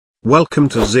Welcome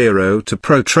to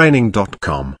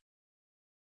ZeroToProTraining.com.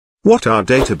 What are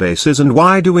databases and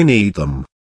why do we need them?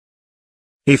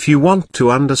 If you want to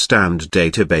understand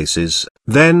databases,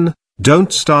 then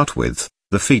don't start with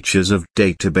the features of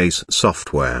database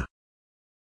software.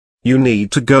 You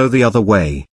need to go the other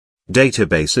way.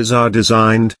 Databases are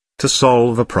designed to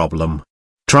solve a problem.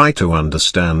 Try to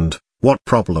understand what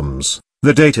problems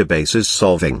the database is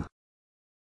solving.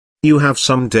 You have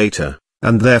some data,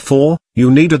 and therefore,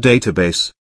 you need a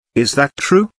database. Is that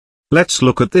true? Let's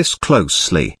look at this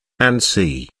closely, and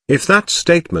see if that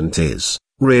statement is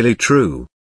really true.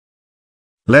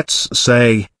 Let's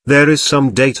say there is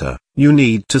some data you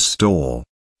need to store.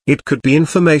 It could be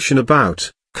information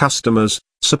about customers,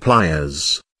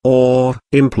 suppliers, or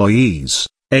employees,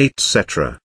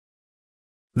 etc.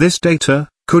 This data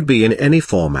could be in any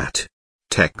format: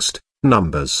 text,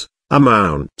 numbers,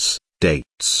 amounts,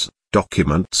 dates,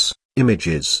 documents,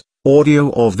 images, audio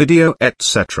or video,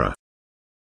 etc.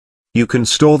 You can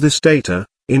store this data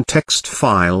in text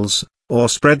files or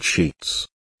spreadsheets.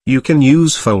 You can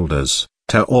use folders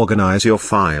to organize your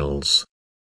files.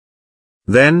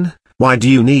 Then, why do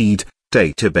you need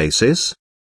databases?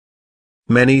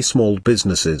 Many small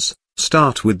businesses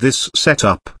start with this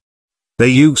setup. They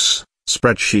use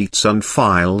spreadsheets and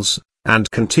files,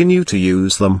 and continue to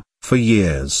use them for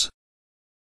years.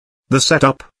 The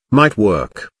setup might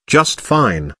work just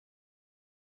fine.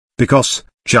 Because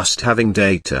just having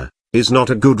data is not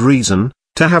a good reason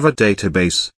to have a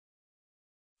database.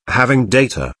 Having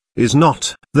data is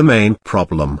not the main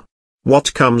problem.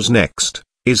 What comes next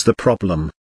is the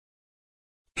problem.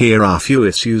 Here are few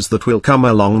issues that will come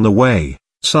along the way: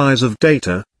 size of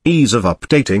data, ease of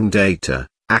updating data,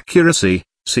 accuracy,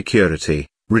 security,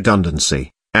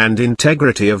 redundancy, and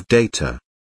integrity of data.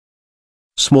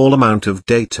 Small amount of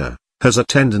data has a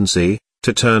tendency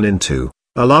to turn into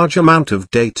a large amount of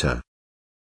data.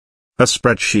 A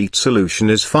spreadsheet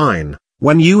solution is fine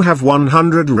when you have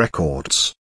 100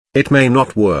 records. It may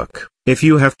not work if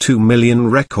you have 2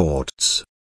 million records.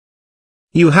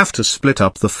 You have to split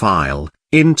up the file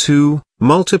into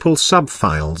multiple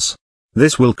subfiles.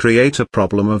 This will create a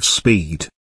problem of speed.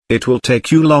 It will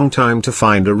take you a long time to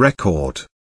find a record.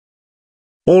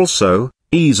 Also,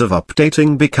 ease of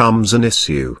updating becomes an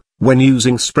issue when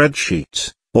using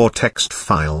spreadsheets or text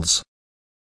files.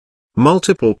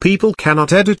 Multiple people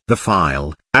cannot edit the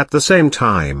file at the same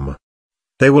time.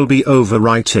 They will be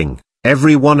overwriting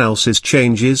everyone else's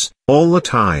changes all the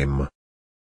time.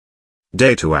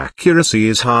 Data accuracy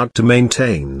is hard to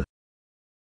maintain.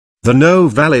 The no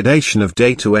validation of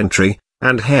data entry,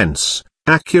 and hence,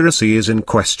 accuracy is in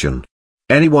question.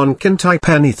 Anyone can type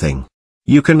anything.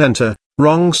 You can enter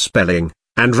wrong spelling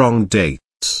and wrong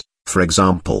dates, for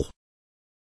example.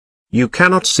 You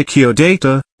cannot secure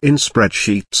data in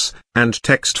spreadsheets and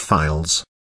text files.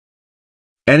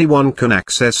 Anyone can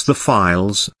access the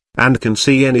files and can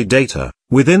see any data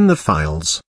within the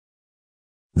files.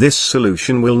 This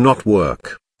solution will not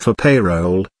work for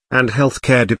payroll and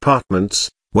healthcare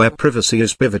departments, where privacy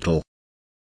is pivotal.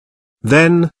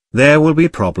 Then, there will be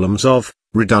problems of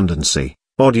redundancy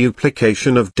or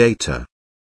duplication of data.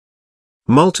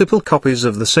 Multiple copies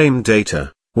of the same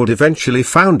data would eventually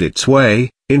find its way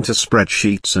into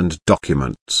spreadsheets and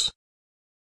documents.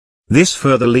 This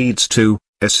further leads to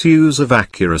issues of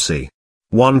accuracy.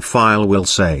 One file will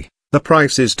say, the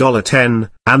price is $10,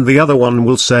 and the other one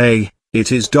will say,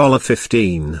 it is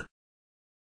 $15.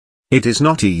 It is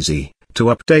not easy to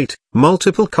update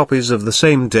multiple copies of the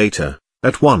same data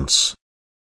at once.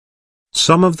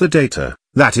 Some of the data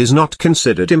that is not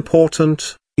considered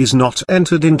important is not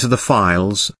entered into the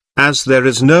files, as there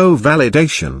is no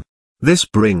validation. This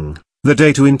brings the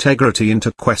data integrity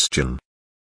into question.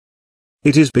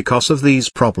 It is because of these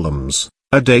problems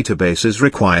a database is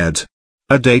required.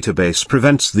 A database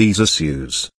prevents these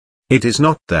issues. It is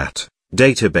not that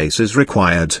database is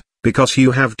required because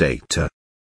you have data.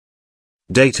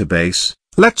 Database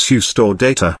lets you store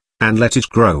data and let it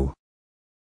grow.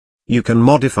 You can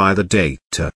modify the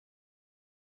data.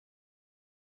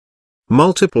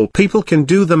 Multiple people can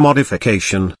do the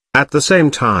modification at the same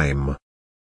time.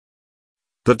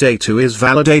 The data is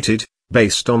validated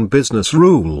based on business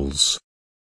rules.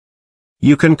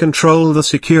 You can control the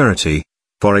security,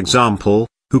 for example,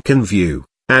 who can view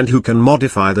and who can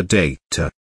modify the data.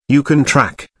 You can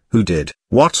track who did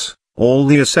what. All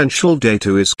the essential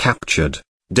data is captured.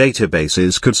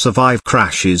 Databases could survive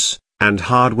crashes and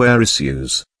hardware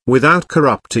issues without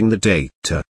corrupting the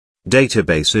data.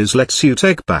 Databases lets you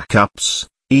take backups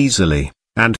easily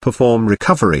and perform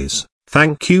recoveries.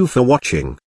 Thank you for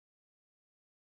watching.